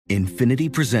Infinity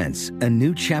presents a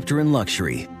new chapter in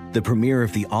luxury, the premiere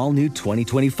of the all-new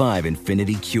 2025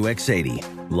 Infinity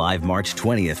QX80, live March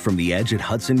 20th from the Edge at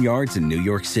Hudson Yards in New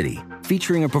York City,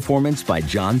 featuring a performance by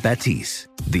John Batiste.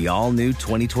 The all-new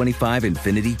 2025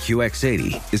 Infinity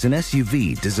QX80 is an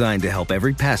SUV designed to help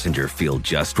every passenger feel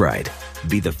just right.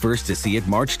 Be the first to see it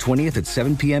March 20th at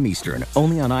 7 p.m. Eastern,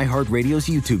 only on iHeartRadio's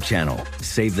YouTube channel.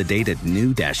 Save the date at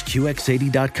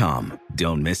new-QX80.com.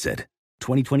 Don't miss it.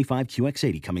 2025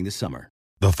 QX80 coming this summer.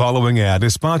 The following ad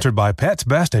is sponsored by Pets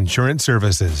Best Insurance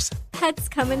Services. Pets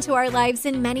come into our lives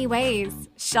in many ways.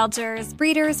 Shelters,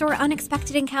 breeders, or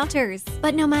unexpected encounters.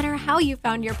 But no matter how you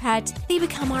found your pet, they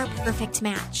become our perfect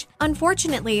match.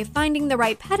 Unfortunately, finding the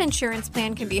right pet insurance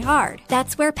plan can be hard.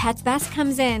 That's where Pets Best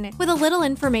comes in. With a little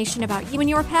information about you and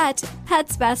your pet,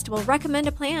 Pets Best will recommend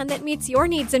a plan that meets your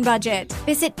needs and budget.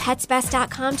 Visit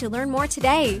PetsBest.com to learn more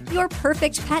today. Your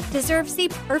perfect pet deserves the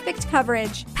perfect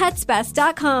coverage.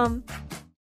 PetsBest.com.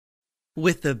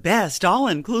 With the best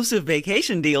all-inclusive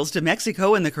vacation deals to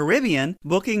Mexico and the Caribbean,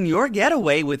 booking your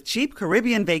getaway with Cheap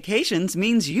Caribbean Vacations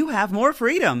means you have more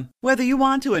freedom. Whether you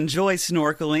want to enjoy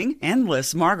snorkeling,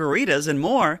 endless margaritas, and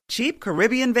more, Cheap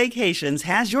Caribbean Vacations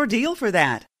has your deal for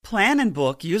that. Plan and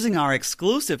book using our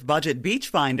exclusive budget beach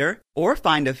finder, or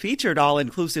find a featured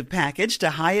all-inclusive package to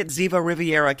Hyatt Ziva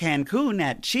Riviera Cancun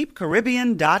at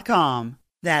cheapcaribbean.com.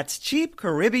 That's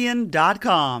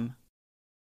cheapcaribbean.com.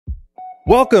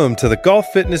 Welcome to the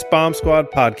Golf Fitness Bomb Squad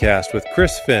podcast with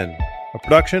Chris Finn, a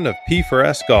production of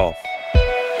P4S Golf.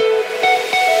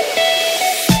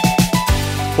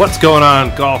 What's going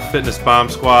on, Golf Fitness Bomb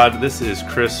Squad? This is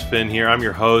Chris Finn here. I'm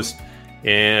your host,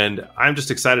 and I'm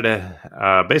just excited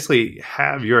to basically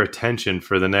have your attention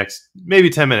for the next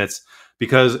maybe 10 minutes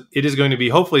because it is going to be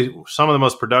hopefully some of the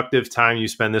most productive time you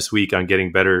spend this week on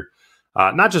getting better,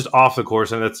 not just off the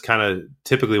course, and that's kind of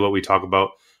typically what we talk about.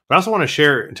 But I also want to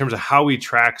share in terms of how we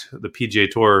tracked the PGA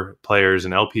Tour players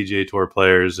and LPGA Tour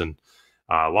players and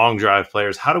long drive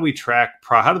players. How do we track?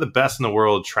 How do the best in the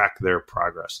world track their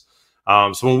progress?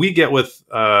 So when we get with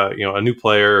a new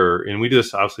player, and we do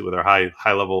this obviously with our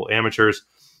high level amateurs,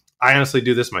 I honestly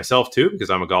do this myself too because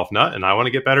I'm a golf nut and I want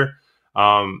to get better.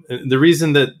 The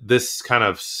reason that this kind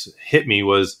of hit me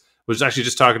was actually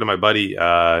just talking to my buddy.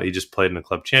 He just played in the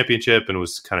club championship and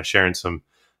was kind of sharing some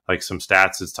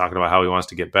stats. It's talking about how he wants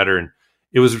to get better. And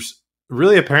it was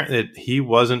really apparent that he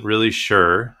wasn't really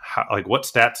sure what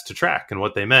stats to track and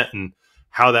what they meant and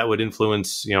how that would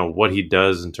influence, what he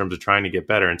does in terms of trying to get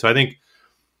better. And so I think,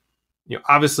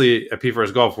 obviously at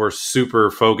P4S Golf, we're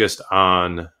super focused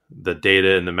on the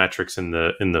data and the metrics in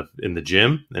the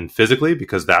gym and physically,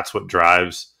 because that's what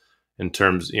drives in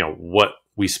terms, what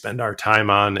we spend our time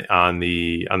on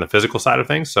the physical side of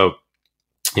things. So,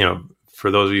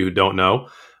 for those of you who don't know,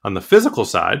 on the physical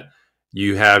side,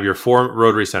 you have your four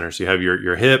rotary centers. You have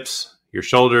your hips, your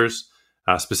shoulders,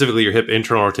 specifically your hip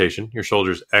internal rotation, your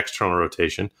shoulders external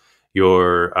rotation,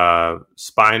 your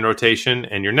spine rotation,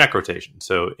 and your neck rotation.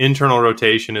 So internal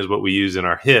rotation is what we use in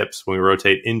our hips when we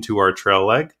rotate into our trail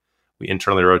leg. We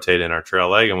internally rotate in our trail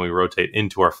leg, and when we rotate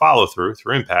into our follow through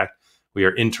impact, we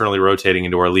are internally rotating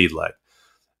into our lead leg.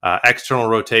 External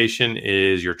rotation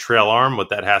is your trail arm. What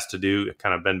that has to do,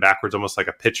 kind of bend backwards, almost like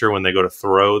a pitcher when they go to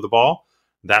throw the ball.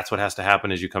 That's what has to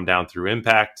happen as you come down through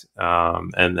impact.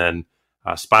 And then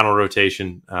spinal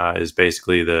rotation is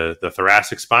basically the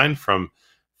thoracic spine from,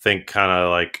 think kind of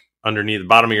like underneath the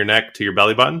bottom of your neck to your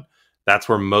belly button. That's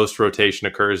where most rotation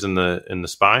occurs in the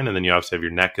spine. And then you obviously have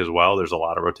your neck as well. There's a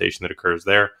lot of rotation that occurs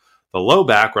there. The low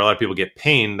back, where a lot of people get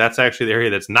pain, that's actually the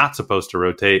area that's not supposed to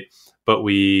rotate. But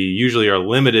we usually are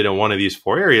limited in one of these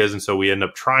four areas, and so we end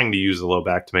up trying to use the low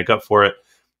back to make up for it.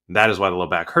 That is why the low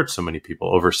back hurts so many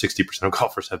people. Over 60% of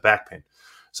golfers have back pain.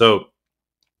 So,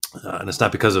 and it's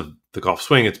not because of the golf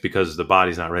swing, it's because the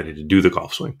body's not ready to do the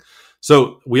golf swing.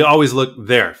 So we always look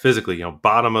there physically,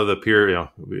 bottom of the pyramid.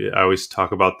 I always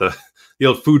talk about the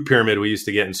old food pyramid we used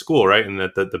to get in school, right? And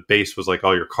that the base was like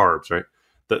all your carbs, right?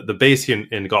 The base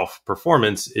in golf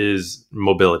performance is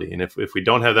mobility. And if we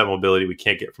don't have that mobility, we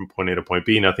can't get from point A to point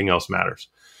B. Nothing else matters.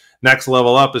 Next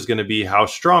level up is going to be how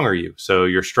strong are you? So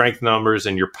your strength numbers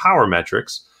and your power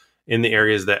metrics in the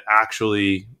areas that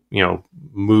actually,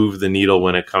 move the needle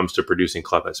when it comes to producing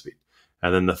clubhead speed.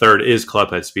 And then the third is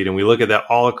clubhead speed. And we look at that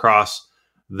all across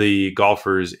the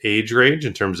golfer's age range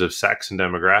in terms of sex and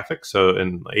demographics. So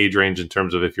in age range in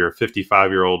terms of if you're a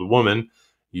 55-year-old woman,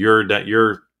 your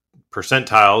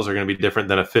percentiles are going to be different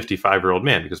than a 55-year-old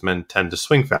man because men tend to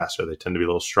swing faster. They tend to be a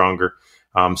little stronger.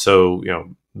 So,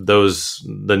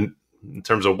 in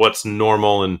terms of what's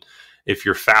normal and if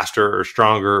you're faster or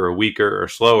stronger or weaker or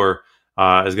slower,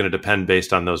 is going to depend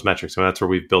based on those metrics. And that's where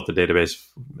we've built the database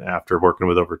after working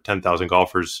with over 10,000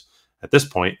 golfers at this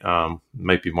point.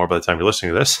 Might be more by the time you're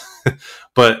listening to this,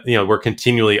 but we're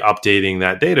continually updating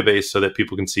that database so that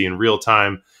people can see in real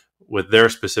time with their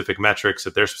specific metrics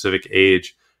at their specific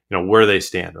age, where they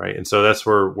stand, right? And so that's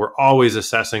where we're always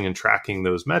assessing and tracking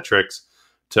those metrics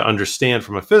to understand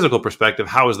from a physical perspective,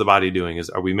 how is the body doing?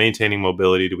 Are we maintaining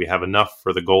mobility? Do we have enough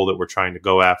for the goal that we're trying to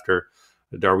go after?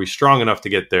 Are we strong enough to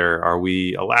get there? Are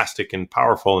we elastic and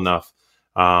powerful enough?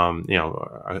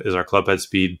 Is our club head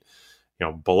speed,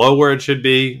 below where it should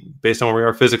be based on where we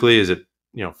are physically? Is it,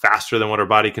 faster than what our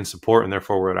body can support, and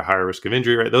therefore we're at a higher risk of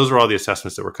injury, right? Those are all the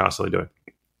assessments that we're constantly doing.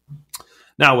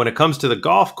 Now, when it comes to the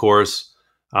golf course,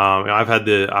 I've had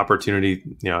the opportunity,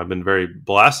 I've been very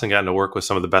blessed and gotten to work with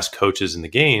some of the best coaches in the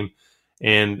game.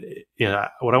 And,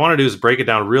 what I want to do is break it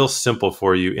down real simple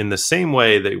for you in the same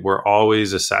way that we're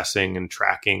always assessing and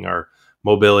tracking our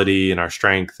mobility and our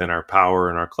strength and our power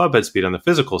and our club head speed on the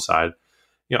physical side.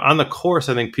 On the course,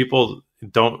 I think people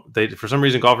for some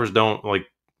reason, golfers don't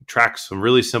track some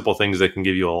really simple things that can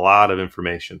give you a lot of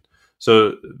information.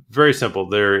 So very simple.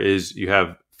 You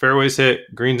have fairways hit,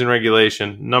 greens in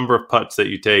regulation, number of putts that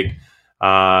you take,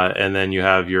 and then you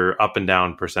have your up and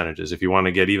down percentages. If you want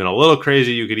to get even a little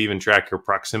crazy, you could even track your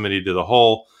proximity to the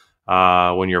hole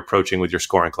when you're approaching with your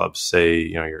scoring clubs, say,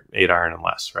 your 8-iron and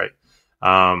less, right?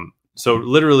 So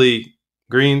literally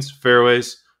greens,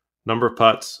 fairways, number of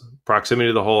putts, proximity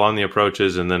to the hole on the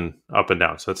approaches, and then up and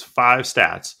down. So it's 5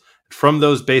 stats. From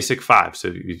those basic 5,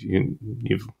 so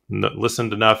you've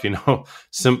listened enough,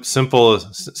 simple,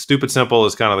 stupid simple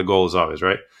is kind of the goal as always,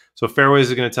 right? So fairways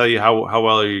is going to tell you how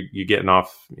well are you getting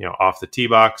off, off the tee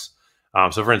box.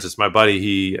 So for instance, my buddy,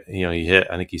 he hit,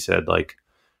 I think he said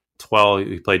 12,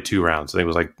 he played 2 rounds. I think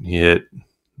it was he hit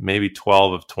maybe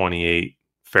 12 of 28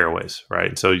 fairways,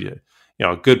 right? So,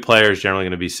 good player is generally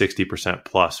going to be 60%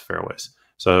 plus fairways.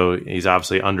 So he's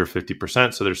obviously under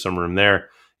 50%. So there's some room there.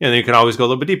 And then you can always go a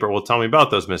little bit deeper. Well, tell me about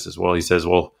those misses. Well, he says,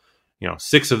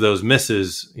 6 of those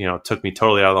misses, took me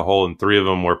totally out of the hole, and 3 of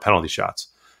them were penalty shots.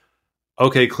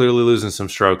 Okay, clearly losing some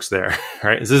strokes there,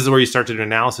 right? This is where you start to do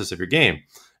analysis of your game. He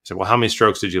said, well, how many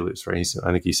strokes did you lose? Right?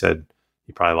 I think he said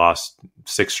he probably lost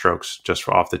 6 strokes just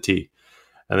off the tee.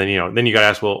 And then, then you got to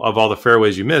ask, well, of all the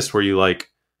fairways you missed, were you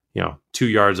 2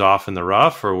 yards off in the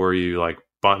rough, or were you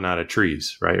bunting out of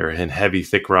trees, right? Or in heavy,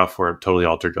 thick rough where it totally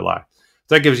altered your lie?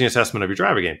 So that gives you an assessment of your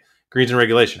driver game. Greens in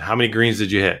regulation. How many greens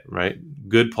did you hit, right?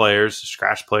 Good players,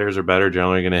 scratch players are better,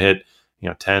 generally going to hit,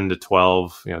 10 to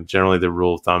 12. Generally the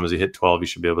rule of thumb is you hit 12, you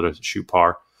should be able to shoot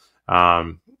par.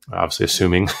 Obviously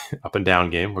assuming up and down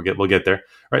game, we'll get there.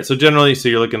 Right. So generally,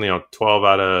 you're looking, 12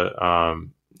 out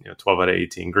of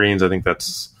 18 greens. I think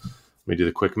that's, let me do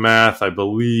the quick math. I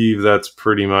believe that's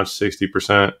pretty much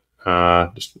 60%.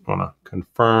 Just want to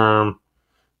confirm.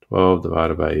 12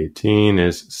 divided by 18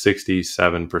 is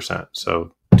 67%.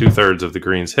 So 2/3 of the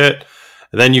greens hit.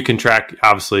 And then you can track,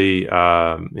 obviously,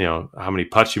 how many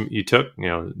putts you took.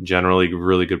 Generally,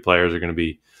 really good players are going to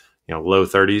be, low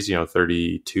 30s,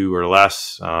 32 or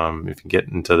less. If you get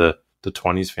into the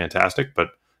 20s, fantastic. But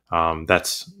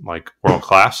that's world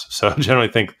class. So I generally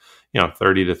think,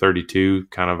 30 to 32,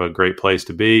 kind of a great place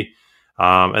to be.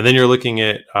 And then you're looking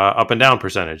at up and down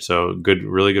percentage. So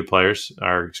really good players,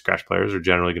 our scratch players, are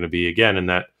generally going to be, again, in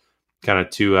that kind of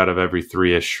 2 out of every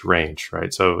 3-ish range,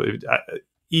 right? So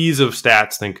ease of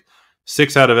stats, think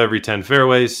 6 out of every 10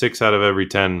 fairways, 6 out of every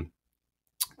 10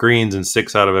 greens, and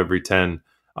 6 out of every 10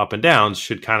 up and downs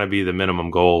should kind of be the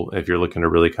minimum goal if you're looking to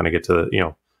really kind of get to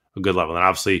a good level. And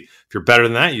obviously, if you're better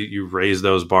than that, you raise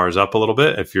those bars up a little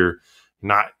bit. If you're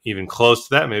not even close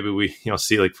to that, maybe we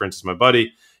see, for instance, my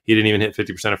buddy, he didn't even hit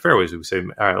 50% of fairways. We say,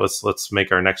 all right, let's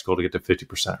make our next goal to get to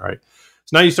 50%, right?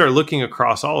 So now you start looking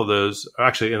across all of those.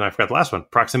 Actually, and I forgot the last one,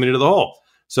 proximity to the hole.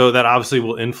 So that obviously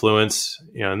will influence,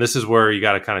 and this is where you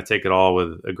got to kind of take it all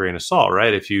with a grain of salt,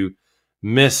 right? If you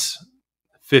miss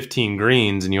 15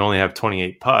 greens and you only have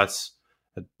 28 putts,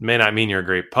 it may not mean you're a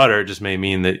great putter. It just may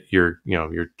mean that you're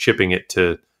chipping it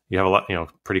to, you have a lot,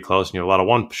 pretty close, and you have a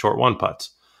lot of short one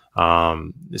putts.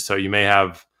 So you may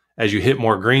have, as you hit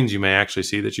more greens, you may actually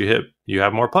see that you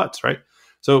have more putts, right?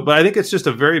 So, but I think it's just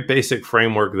a very basic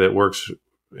framework that works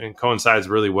and coincides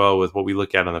really well with what we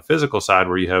look at on the physical side,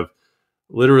 where you have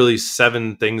literally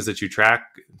 7 things that you track.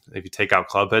 If you take out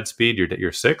club head speed,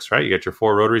 you're 6, right? You got your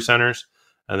 4 rotary centers,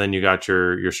 and then you got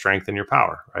your strength and your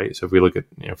power, right? So if we look at,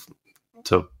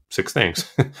 so 6 things.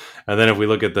 And then if we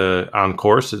look at the on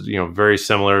course, very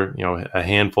similar, a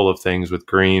handful of things with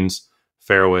greens,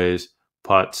 fairways,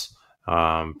 putts,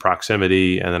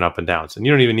 proximity, and then up and downs. And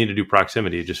you don't even need to do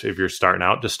proximity. Just if you're starting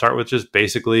out, just start with just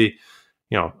basically,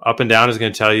 up and down is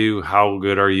going to tell you how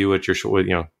good are you at your,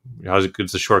 how good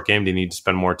is the short game? Do you need to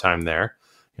spend more time there?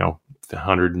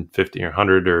 150 or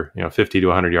 100 or 50 to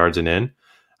 100 yards and in.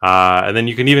 And then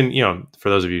you can even, for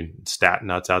those of you stat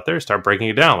nuts out there, start breaking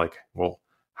it down. Like, well,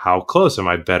 how close am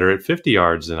I better at 50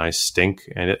 yards than I stink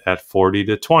at 40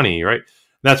 to 20, right? And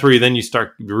that's where you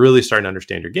start really starting to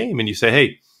understand your game. And you say,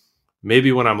 hey,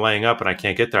 maybe when I'm laying up and I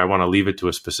can't get there, I want to leave it to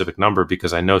a specific number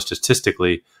because I know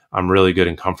statistically I'm really good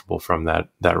and comfortable from that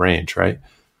range, right?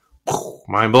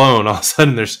 Mind blown. All of a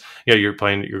sudden there's, you're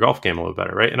playing your golf game a little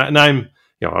better, right? And I'm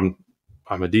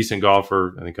a decent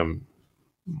golfer. I think I'm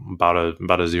about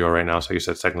a 0 right now. So I guess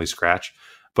that's technically scratch.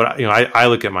 But I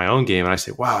look at my own game and I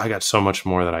say, wow, I got so much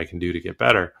more that I can do to get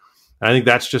better. And I think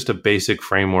that's just a basic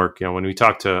framework. When we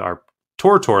talk to our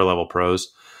tour level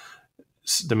pros,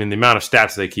 I mean, the amount of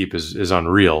stats they keep is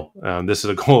unreal. This is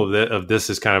a goal of this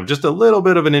is kind of just a little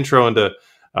bit of an intro into,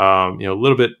 a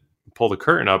little bit pull the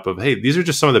curtain up of, hey, these are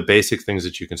just some of the basic things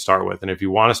that you can start with. And if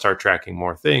you want to start tracking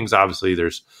more things, obviously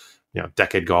there's,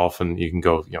 decade golf and you can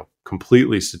go,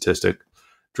 completely statistic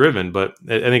driven. But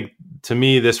I think to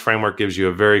me, this framework gives you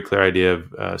a very clear idea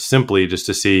of simply just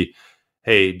to see,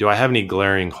 hey, do I have any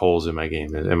glaring holes in my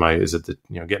game? Is it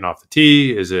getting off the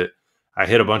tee? Is it, I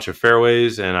hit a bunch of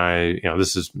fairways and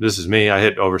this is me. I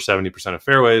hit over 70% of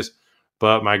fairways,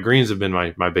 but my greens have been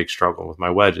my big struggle with my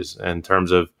wedges in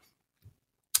terms of,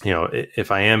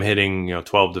 if I am hitting,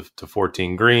 12 to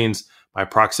 14 greens, my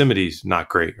proximity is not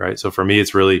great, right? So for me,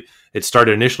 it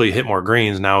started initially hit more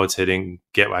greens. Now it's I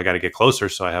got to get closer.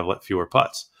 So I have fewer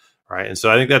putts, right? And so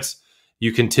I think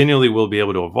you continually will be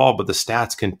able to evolve, but the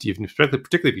stats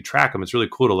particularly if you track them, it's really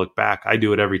cool to look back. I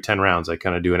do it every 10 rounds. I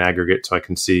kind of do an aggregate so I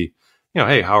can see,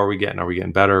 hey, how are we getting? Are we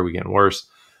getting better? Are we getting worse?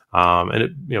 But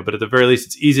at the very least,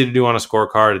 it's easy to do on a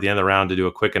scorecard at the end of the round to do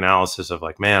a quick analysis of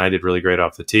like, man, I did really great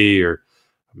off the tee, or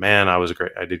man, I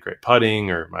did great putting,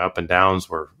 or my up and downs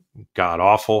were god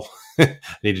awful. I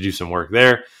need to do some work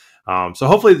there. So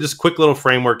hopefully just quick little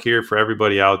framework here for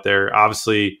everybody out there.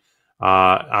 Obviously,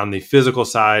 on the physical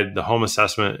side, the home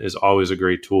assessment is always a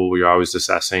great tool. We're always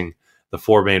assessing the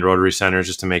 4 main rotary centers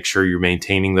just to make sure you're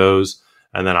maintaining those.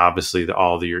 And then obviously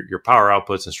your power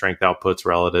outputs and strength outputs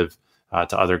relative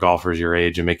to other golfers your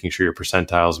age, and making sure your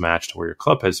percentiles match to where your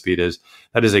club head speed is.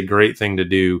 That is a great thing to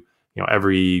do,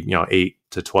 every 8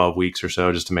 to 12 weeks or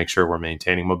so, just to make sure we're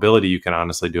maintaining. Mobility you can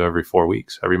honestly do every 4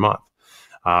 weeks, every month.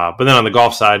 But then on the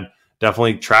golf side,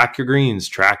 definitely track your greens,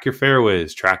 track your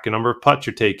fairways, track the number of putts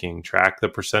you're taking, track the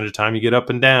percentage of time you get up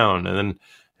and down, and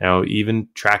then even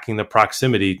tracking the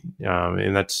proximity.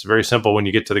 And that's very simple. When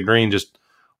you get to the green, just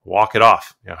walk it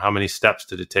off. How many steps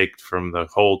did it take from the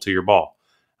hole to your ball?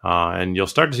 And you'll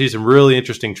start to see some really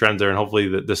interesting trends there. And hopefully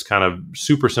this kind of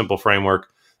super simple framework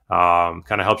kind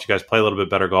of helps you guys play a little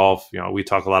bit better golf. We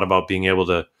talk a lot about being able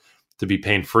to be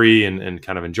pain-free and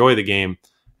kind of enjoy the game.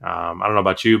 I don't know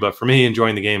about you, but for me,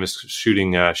 enjoying the game is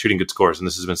shooting good scores. And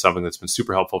this has been something that's been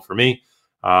super helpful for me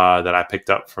that I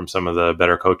picked up from some of the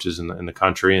better coaches in the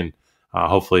country. And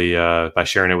hopefully by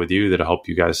sharing it with you, that'll help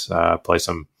you guys play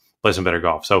some better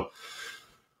golf. So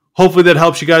hopefully that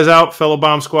helps you guys out, fellow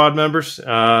Bomb Squad members,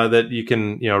 that you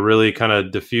can, really kind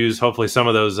of diffuse hopefully some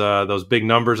of those big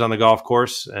numbers on the golf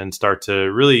course and start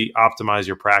to really optimize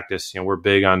your practice. We're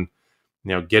big on,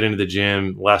 get into the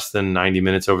gym less than 90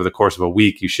 minutes over the course of a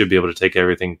week. You should be able to take care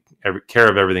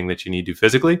of everything that you need to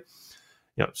physically.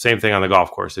 Same thing on the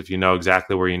golf course. If you know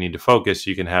exactly where you need to focus,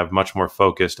 you can have much more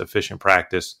focused, efficient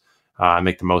practice and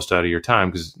make the most out of your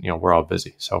time because, we're all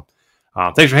busy. So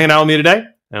thanks for hanging out with me today,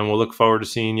 and we'll look forward to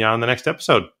seeing you on the next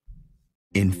episode.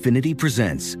 Infiniti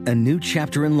presents a new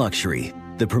chapter in luxury,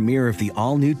 the premiere of the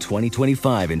all-new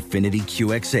 2025 Infiniti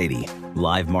QX80,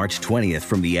 live March 20th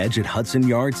from the Edge at Hudson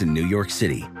Yards in New York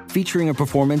City, featuring a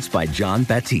performance by John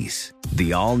Batiste.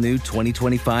 The all-new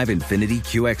 2025 Infiniti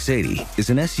QX80 is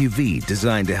an SUV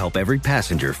designed to help every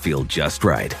passenger feel just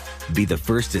right. Be the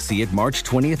first to see it March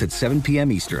 20th at 7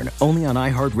 p.m. Eastern, only on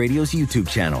iHeartRadio's YouTube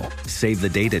channel. Save the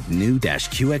date at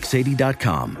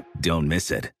new-QX80.com. Don't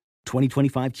miss it.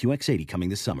 2025 QX80 coming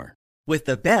this summer. With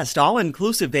the best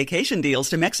all-inclusive vacation deals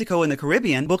to Mexico and the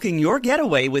Caribbean, booking your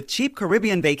getaway with Cheap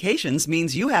Caribbean Vacations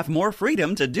means you have more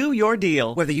freedom to do your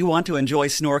deal. Whether you want to enjoy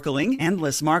snorkeling,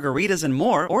 endless margaritas and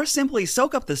more, or simply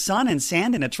soak up the sun and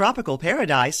sand in a tropical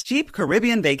paradise, Cheap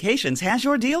Caribbean Vacations has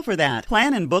your deal for that.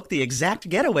 Plan and book the exact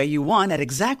getaway you want at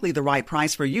exactly the right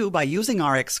price for you by using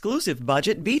our exclusive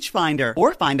budget beach finder,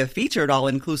 or find a featured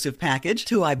all-inclusive package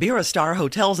to Iberostar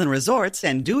Hotels and Resorts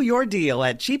and do your deal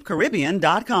at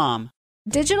cheapcaribbean.com.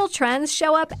 Digital trends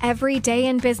show up every day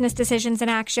in business decisions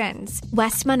and actions.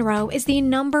 West Monroe is the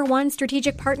 #1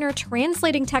 strategic partner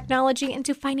translating technology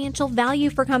into financial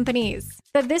value for companies.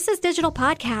 The This is Digital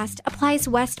podcast applies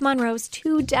West Monroe's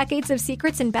 2 decades of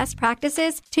secrets and best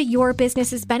practices to your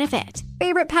business's benefit.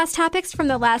 Favorite past topics from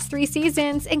the last 3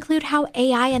 seasons include how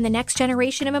AI and the next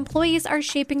generation of employees are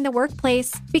shaping the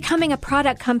workplace, becoming a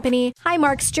product company,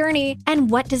 Highmark's journey, and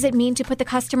what does it mean to put the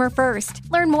customer first.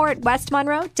 Learn more at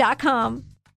westmonroe.com.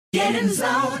 Get in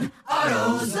zone,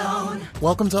 AutoZone.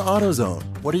 Welcome to AutoZone.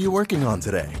 What are you working on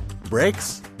today?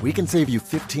 Brakes? We can save you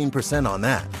 15% on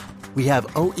that. We have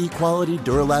OE quality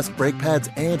Duralast brake pads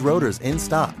and rotors in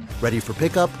stock, ready for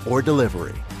pickup or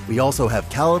delivery. We also have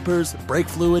calipers, brake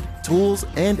fluid, tools,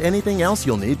 and anything else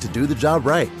you'll need to do the job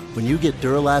right. When you get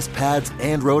Duralast pads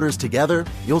and rotors together,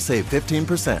 you'll save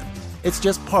 15%. It's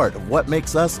just part of what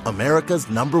makes us America's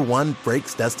 #1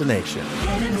 brakes destination.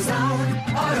 Get in zone,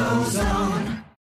 AutoZone.